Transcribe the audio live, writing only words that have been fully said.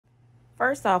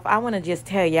First off, I want to just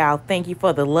tell y'all thank you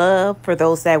for the love for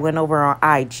those that went over on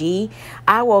IG.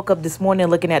 I woke up this morning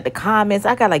looking at the comments.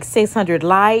 I got like 600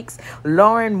 likes.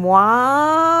 Lauren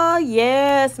Moi,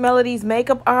 yes, Melody's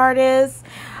makeup artist.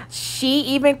 She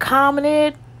even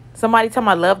commented. Somebody told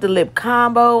me I love the lip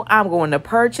combo. I'm going to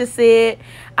purchase it.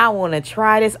 I want to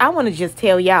try this. I want to just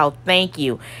tell y'all thank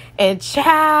you. And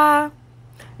child,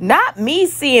 not me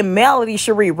seeing Melody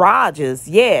Cherie Rogers.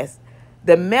 Yes,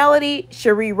 the Melody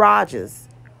Cherie Rogers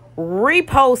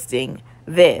reposting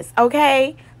this.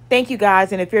 Okay, thank you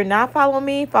guys. And if you're not following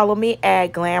me, follow me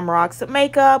at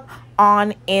Glamrocsmakeup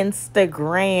on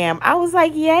Instagram. I was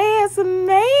like, yes,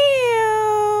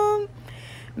 ma'am.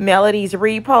 Melody's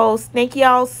repost. Thank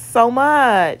y'all so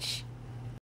much.